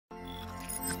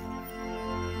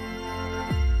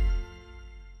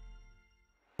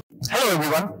Hello,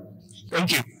 everyone.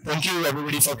 Thank you. Thank you,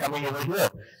 everybody, for coming over here.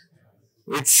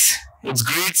 It's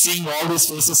great seeing all these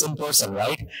faces in person,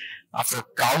 right? After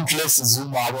countless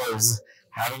Zoom hours,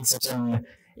 having such an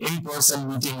in-person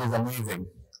meeting is amazing.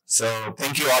 So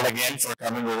thank you all again for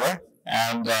coming over.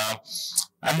 And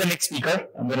I'm the next speaker.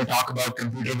 I'm going to talk about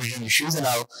computer vision issues, and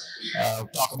I'll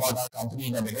talk about our company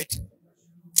in a minute.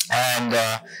 And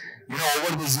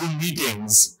over the Zoom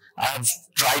meetings, I've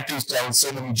tried to tell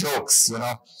so many jokes,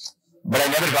 but I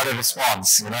never got a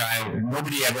response.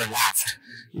 Nobody ever laughed.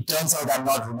 It turns out I'm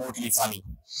not remotely funny.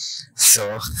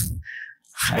 So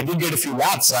I did get a few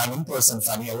laughs, so I'm in person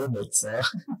funny a little bit. So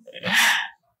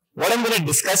what I'm going to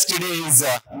discuss today is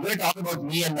I'm going to talk about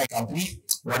me and my company.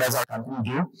 What does our company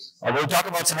do? We'll talk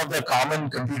about some of the common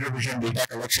computer vision data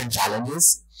collection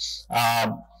challenges.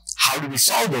 How do we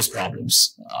solve those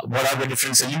problems? What are the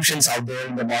different solutions out there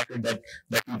in the market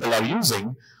that people are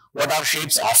using? What are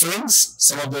Shaip's offerings,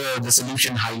 some of the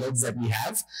solution highlights that we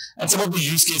have, and some of the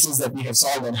use cases that we have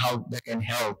solved and how that can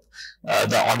help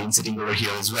the audience sitting over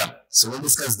here as well. So we'll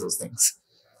discuss those things.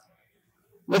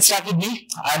 Let's start with me.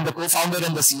 I'm the co-founder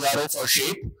and the CRO for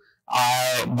Shaip.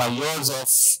 My years of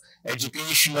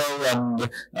educational and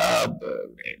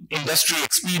industry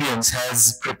experience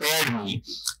has prepared me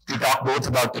to talk both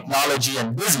about technology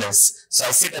and business. So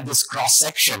I sit at this cross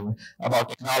section about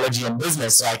technology and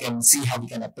business so I can see how we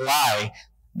can apply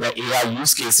the AI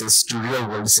use cases to real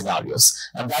world scenarios.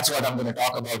 And that's what I'm going to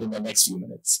talk about in the next few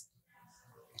minutes.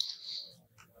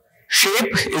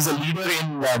 Shaip is a leader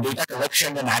in data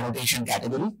collection and annotation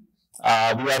category. We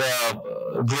are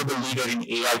a global leader in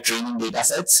AI training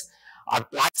datasets. Our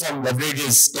platform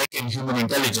leverages tech and human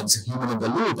intelligence, human in the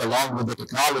loop, along with the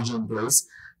technology in place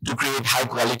to create high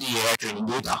quality AI training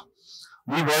data.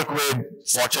 We work with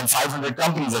Fortune 500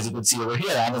 companies, as you could see over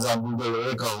here, Amazon, Google,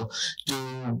 Oracle,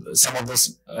 to some of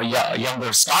those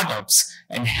younger startups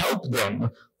and help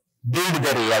them build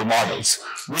their AI models.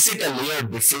 We sit a layer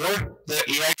before the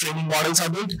AI training models are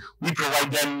built. We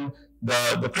provide them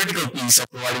the critical piece of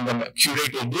providing them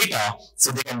curated data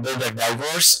so they can build a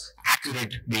diverse,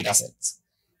 accurate data sets.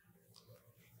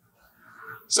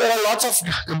 So there are lots of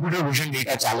computer vision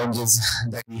data challenges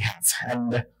that we have.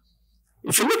 And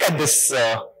if you look at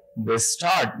this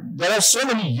chart, there are so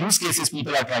many use cases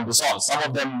people are trying to solve. Some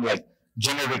of them like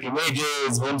generic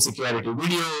images, home security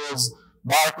videos,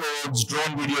 barcodes,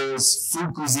 drone videos,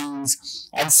 food cuisines,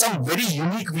 and some very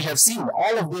unique we have seen.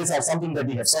 All of these are something that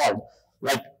we have solved,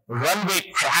 like runway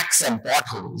cracks and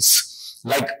potholes,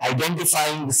 like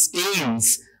identifying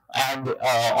stains and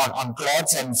on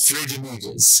cloths and fridge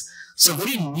images. So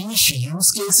very niche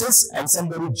use cases and some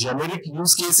very generic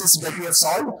use cases that we have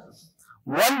solved.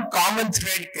 One common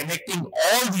thread connecting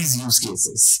all these use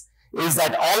cases is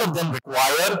that all of them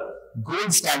require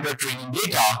gold standard training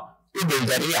data to build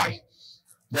their AI.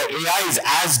 The AI is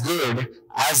as good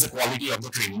as the quality of the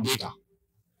training data.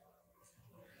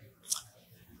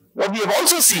 What we have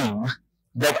also seen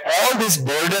that all this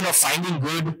burden of finding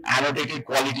good annotated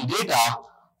quality data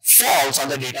falls on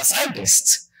the data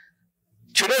scientists.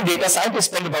 Today, data scientists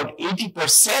spend about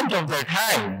 80% of their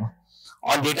time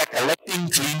on data collecting,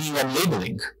 cleaning, and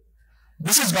labeling.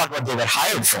 This is not what they were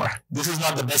hired for. This is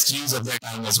not the best use of their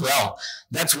time as well.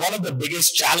 That's one of the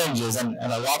biggest challenges, and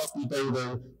a lot of people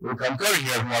will concur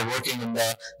here who are working in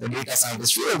the data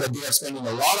scientist field, that they are spending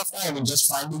a lot of time in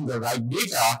just finding the right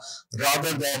data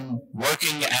rather than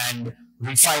working and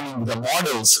refining the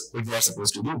models which they are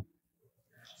supposed to do.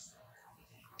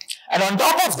 And on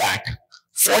top of that,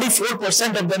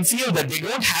 44% of them feel that they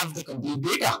don't have the complete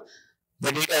data.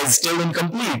 The data is still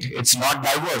incomplete. It's not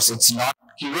diverse. It's not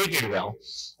curated well.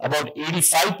 About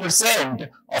 85%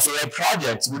 of AI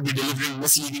projects would be delivering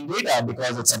misleading data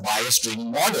because it's a biased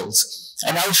training models.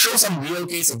 And I'll show some real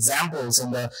case examples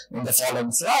in the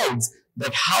following slides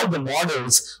that how the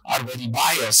models are very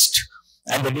biased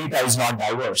and the data is not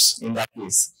diverse in that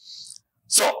case.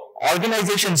 So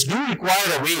organizations do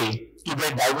require a way to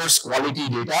get diverse quality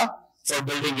data for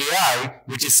building AI,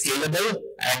 which is scalable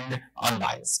and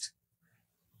unbiased.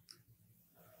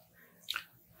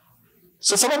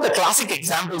 So some of the classic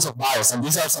examples of bias, and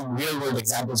these are some real-world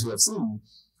examples we have seen.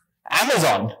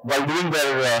 Amazon, while doing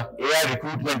their AI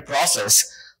recruitment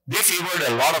process, they favored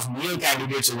a lot of male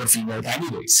candidates over female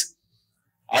candidates.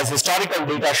 As historical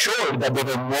data showed that there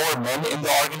were more men in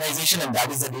the organization, and that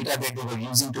is the data that they were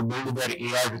using to build their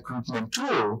AI recruitment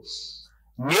tool,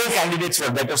 male candidates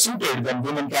were better suited than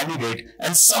women candidates,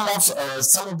 and some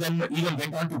of them even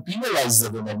went on to penalize the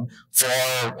women for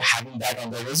having that on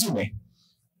their resume.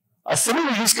 A similar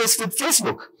use case with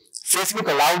Facebook.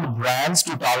 Facebook allowed brands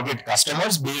to target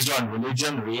customers based on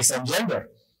religion, race, and gender.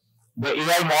 The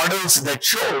AI models that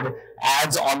showed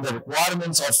ads on the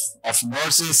requirements of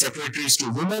nurses, secretaries to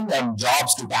women, and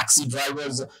jobs to taxi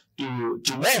drivers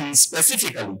to men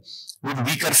specifically with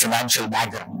weaker financial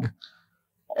background.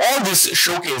 All this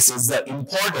showcases the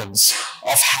importance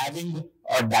of having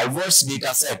a diverse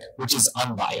data set which is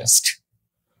unbiased.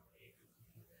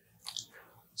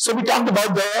 So we talked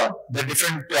about the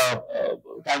different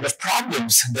kind of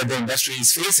problems that the industry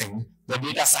is facing, the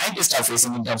data scientists are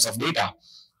facing in terms of data.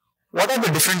 What are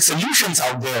the different solutions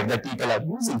out there that people are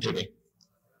using today?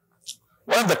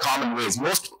 One of the common ways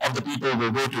most of the people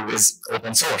will go to is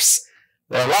open source.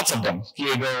 There are lots of them,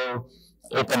 Kaggle,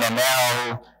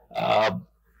 OpenML,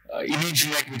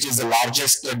 ImageNet, which is the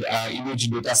largest image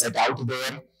data set out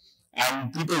there.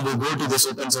 And people will go to this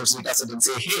open source data set and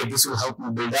say, hey, this will help me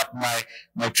build up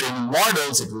my training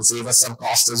models. It will save us some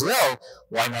cost as well.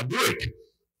 Why not do it?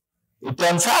 It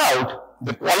turns out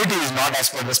the quality is not as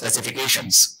per the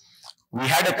specifications. We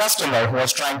had a customer who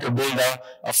was trying to build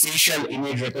a facial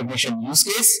image recognition use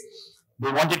case.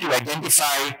 They wanted to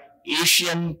identify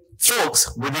Asian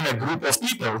folks within a group of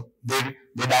people. They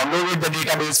downloaded the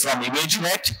database from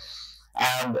ImageNet,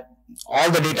 and all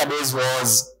the database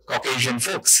was Caucasian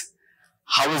folks.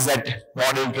 How is that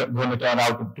model going to turn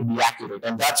out to be accurate?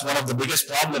 And that's one of the biggest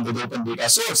problems with open data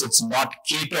source. It's not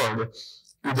catered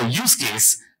to the use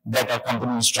case that a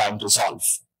company is trying to solve.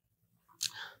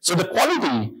 So the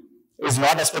quality is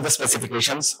not as per the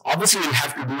specifications. Obviously, we'll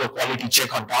have to do a quality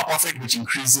check on top of it, which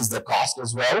increases the cost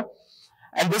as well.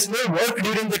 And this may work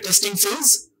during the testing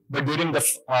phase, but during the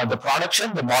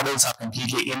production, the models are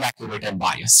completely inaccurate and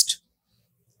biased.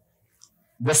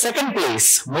 The second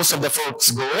place most of the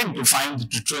folks go in to find the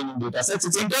training data sets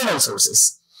is internal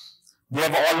sources. We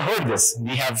have all heard this.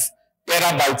 We have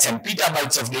terabytes and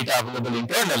petabytes of data available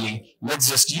internally. Let's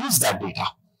just use that data.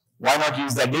 Why not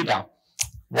use that data?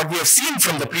 What we have seen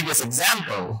from the previous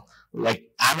example, like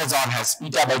Amazon has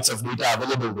petabytes of data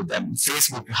available with them.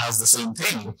 Facebook has the same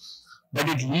thing, but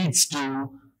it leads to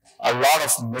a lot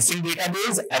of missing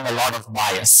database and a lot of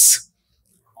bias.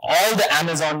 All the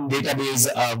Amazon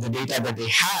database, the data that they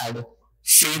had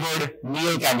favored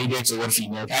male candidates over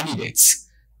female candidates.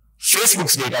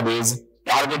 Facebook's database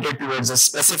targeted towards a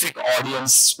specific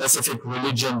audience, specific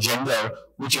religion, gender,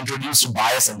 which introduced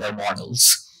bias in their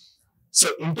models. So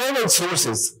internal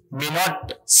sources may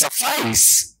not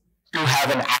suffice to have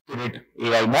an accurate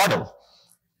AI model.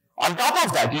 On top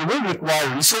of that, you will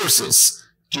require resources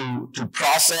to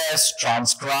process,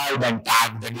 transcribe, and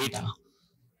tag the data.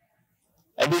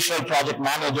 Additional project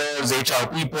managers, HR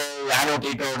people,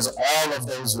 annotators, all of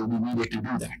those will be needed to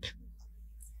do that.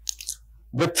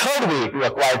 The third way to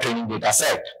acquire training data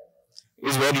set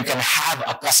is where you can have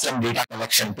a custom data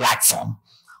collection platform,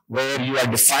 where you are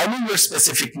defining your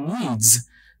specific needs,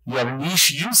 your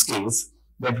niche use case,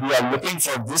 that we are looking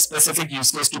for this specific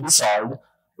use case to be solved.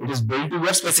 It is built to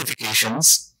your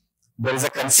specifications. There is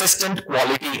a consistent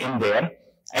quality in there,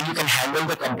 and you can handle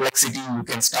the complexity. You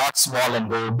can start small and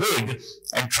go big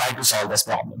and try to solve this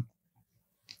problem.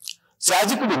 So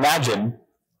as you could imagine,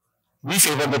 we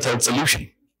favor the third solution.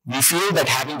 We feel that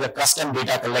having a custom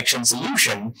data collection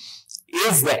solution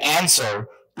is the answer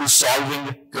to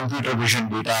solving computer vision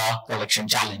data collection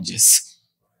challenges.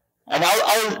 And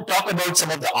I'll talk about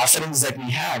some of the offerings that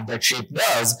we have that Shaip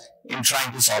does in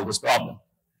trying to solve this problem.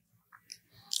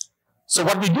 So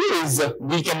what we do is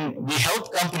we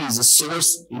help companies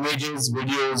source images,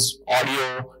 videos,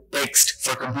 audio, text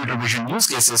for computer vision use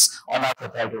cases on our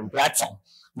proprietary platform.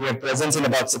 We have presence in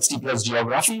about 60 plus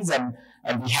geographies,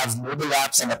 and we have mobile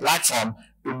apps and a platform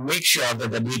to make sure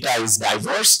that the data is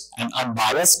diverse and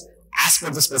unbiased as per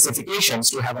the specifications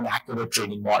to have an accurate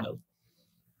training model.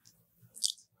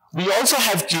 We also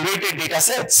have curated data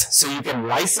sets, so you can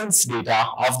license data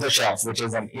off the shelf, which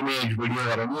is an image, video,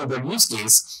 or any other use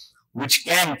case, which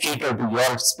can cater to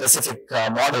your specific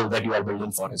model that you are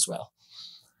building for as well.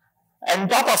 And on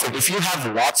top of it, if you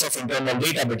have lots of internal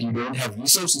data, but you don't have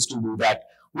resources to do that,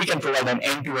 we can provide an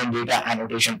end-to-end data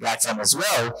annotation platform as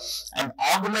well, and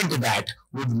augment that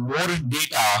with more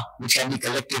data which can be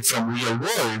collected from real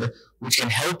world, which can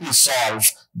help you solve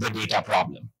the data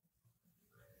problem.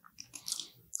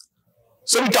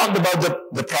 So we talked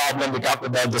about the problem, we talked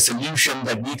about the solution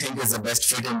that we think is the best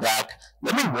fit in that.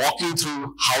 Let me walk you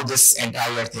through how this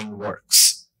entire thing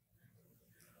works.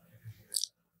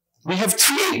 We have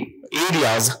three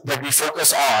areas that we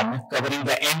focus on covering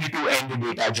the end-to-end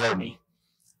data journey: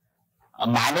 a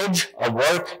manage, a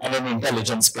work, and an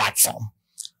intelligence platform.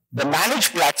 The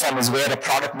managed platform is where a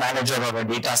product manager or a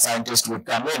data scientist would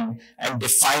come in and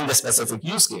define the specific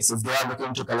use case. If they are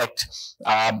looking to collect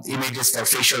images for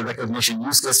facial recognition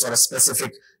use case for a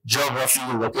specific geography,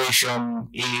 location,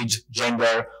 age,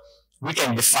 gender, we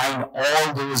can define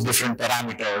all those different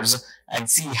parameters and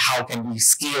see how can we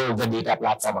scale the data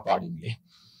platform accordingly.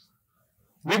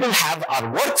 We will have our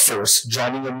workforce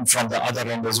joining in from the other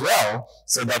end as well,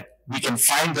 so that we can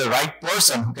find the right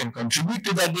person who can contribute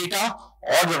to that data,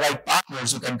 or the right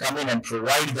partners who can come in and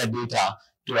provide that data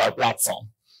to our platform.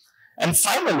 And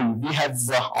finally, we have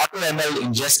AutoML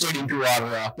ingested into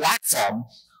our platform,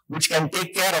 which can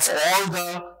take care of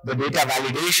all the data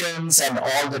validations and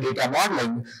all the data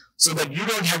modeling, so that you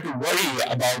don't have to worry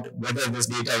about whether this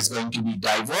data is going to be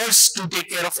diverse to take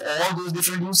care of all those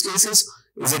different use cases.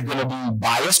 Is it going to be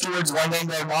biased towards one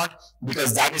end or not?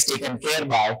 Because that is taken care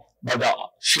by the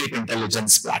Shaip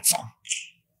Intelligence platform.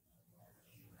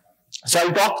 So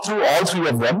I'll talk through all three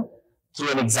of them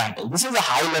through an example. This is a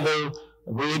high-level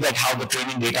way that how the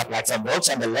training data platform works.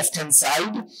 On the left-hand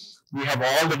side, we have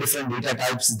all the different data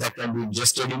types that can be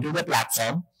ingested into the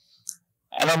platform.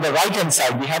 And on the right-hand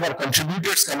side, we have our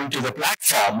contributors coming to the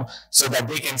platform so that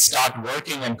they can start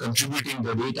working and contributing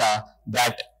the data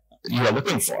that you are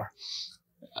looking for.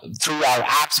 Through our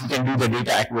apps, we can do the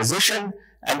data acquisition,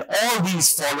 and all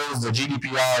these follows the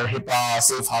GDPR, HIPAA,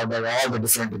 Safe Harbor, all the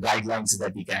different guidelines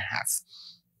that we can have.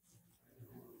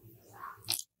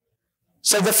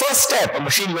 So the first step, a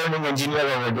machine learning engineer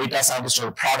or a data scientist or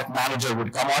a product manager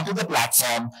would come onto the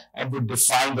platform and would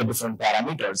define the different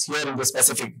parameters. Here in the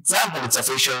specific example, it's a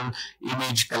facial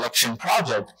image collection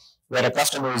project where a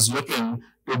customer is looking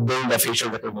to build a facial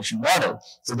recognition model.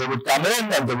 So they would come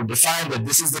in and they would define that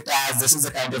this is the task, this is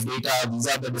the kind of data, these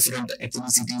are the different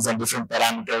ethnicities and different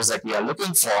parameters that we are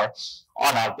looking for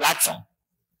on our platform.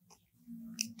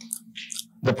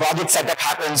 The project setup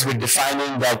happens with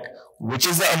defining that which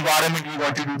is the environment we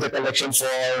want to do the collection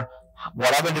for,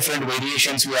 what are the different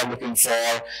variations we are looking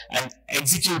for, and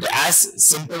execute as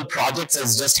simple projects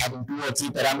as just having 2 or 3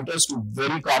 parameters to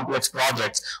very complex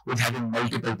projects with having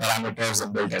multiple parameters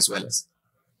and built as well as.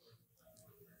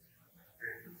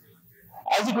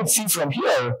 As you can see from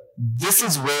here, this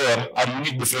is where our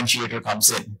unique differentiator comes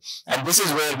in. And this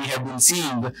is where we have been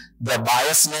seeing the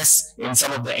biasness in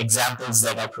some of the examples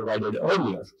that I provided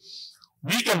earlier.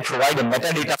 We can provide a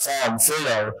metadata form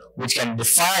filler which can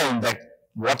define that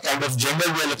what kind of gender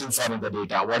we are looking for in the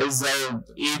data, what is their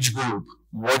age group,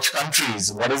 which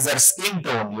countries, what is their skin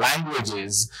tone,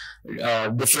 languages,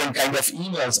 different kind of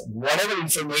emails, whatever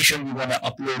information we want to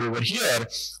upload over here,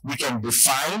 we can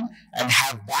define and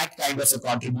have that kind of a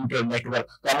contributor network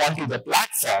come onto the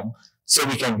platform so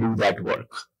we can do that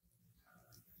work.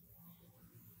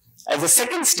 As a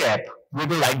second step, we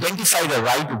will identify the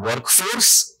right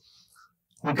workforce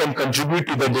who can contribute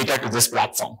to the data to this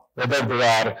platform, whether they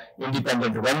are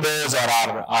independent vendors or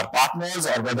our partners,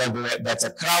 or whether that's a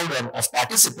crowd of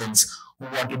participants who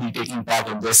want to be taking part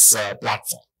in this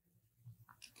platform.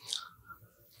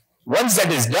 Once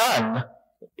that is done,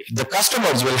 the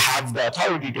customers will have the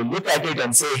authority to look at it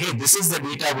and say, hey, this is the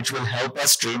data which will help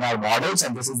us train our models,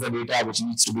 and this is the data which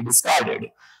needs to be discarded.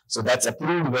 So that's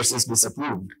approved versus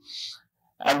disapproved.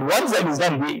 And once that is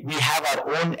done, we have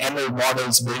our own ML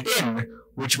models built in,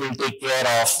 which will take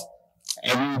care of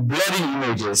any blurry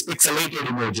images, pixelated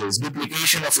images,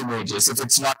 duplication of images, if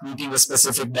it's not meeting a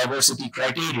specific diversity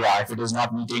criteria, if it is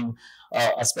not meeting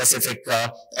a specific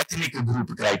ethnic group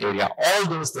criteria. All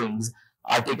those things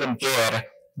are taken care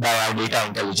by our data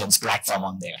intelligence platform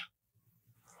on there.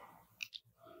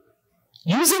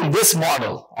 Using this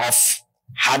model of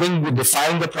having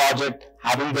defined the project,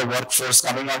 having the workforce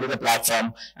coming onto the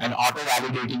platform, and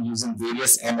auto-validating using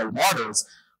various ML models,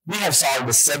 we have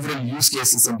solved several use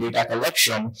cases in data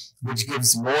collection, which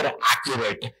gives more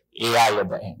accurate AI at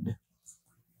the end.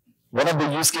 One of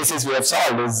the use cases we have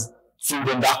solved is food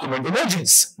and document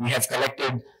images. We have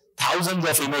collected thousands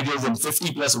of images in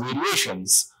 50+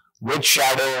 variations, with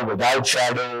shadow, without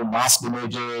shadow, masked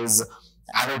images,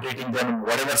 annotating them in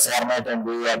whatever format and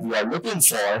way that we are looking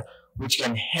for, which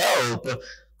can help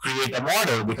create a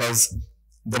model, because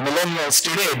the millennials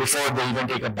today, before they even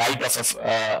take a bite of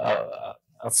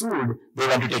a food, they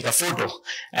want to take a photo.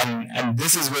 And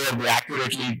this is where they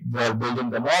accurately were building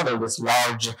the model. This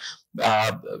large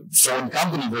phone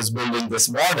company was building this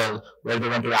model where they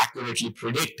want to accurately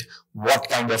predict what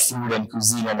kind of food and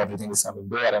cuisine and everything is coming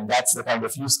there. And that's the kind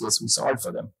of use case we solved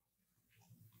for them.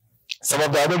 Some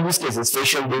of the other use cases,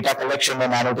 facial data collection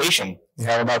and annotation. We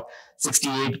have about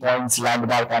 68 points,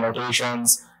 landmark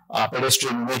annotations,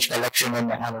 pedestrian image collection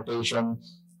and annotation,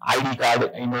 ID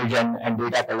card immersion and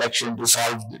data collection to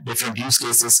solve different use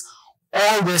cases.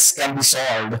 All this can be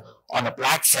solved on a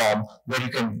platform where you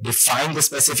can define the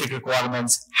specific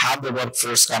requirements, have the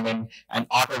workforce come in and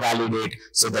auto-validate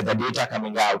so that the data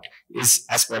coming out is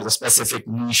as per the specific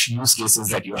niche use cases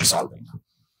that you are solving.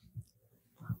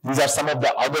 These are some of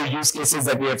the other use cases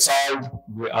that we have solved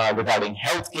regarding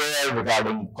healthcare,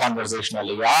 regarding conversational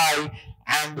AI,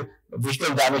 and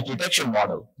vehicle damage detection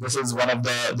model. This is one of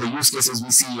the use cases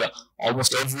we see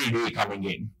almost every day coming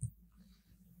in.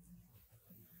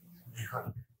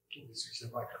 Can you switch the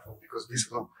microphone because this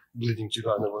one bleeding to the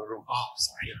other room? Oh,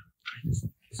 sorry.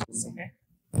 It's okay.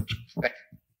 Back.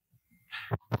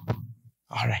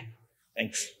 All right.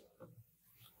 Thanks.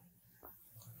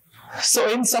 So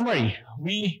in summary,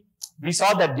 we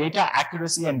saw that data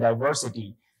accuracy and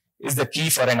diversity is the key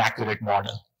for an accurate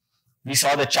model. We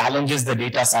saw the challenges the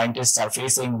data scientists are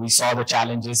facing. We saw the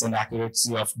challenges in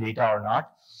accuracy of data or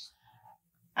not.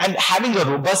 And having a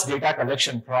robust data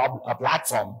collection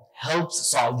platform helps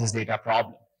solve this data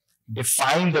problem.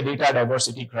 Define the data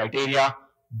diversity criteria,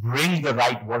 bring the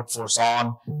right workforce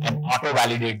on, and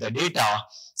auto-validate the data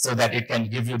so that it can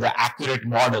give you the accurate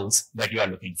models that you are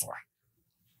looking for.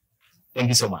 Thank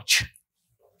you so much.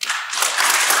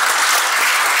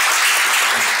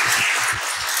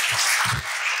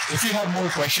 If you have more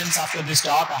questions after this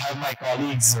talk, I have my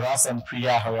colleagues Russ and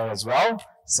Priya here as well,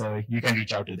 so you can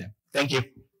reach out to them. Thank you.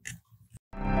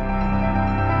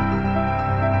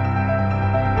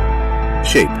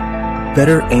 Shaip.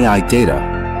 Better AI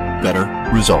data, better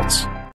results.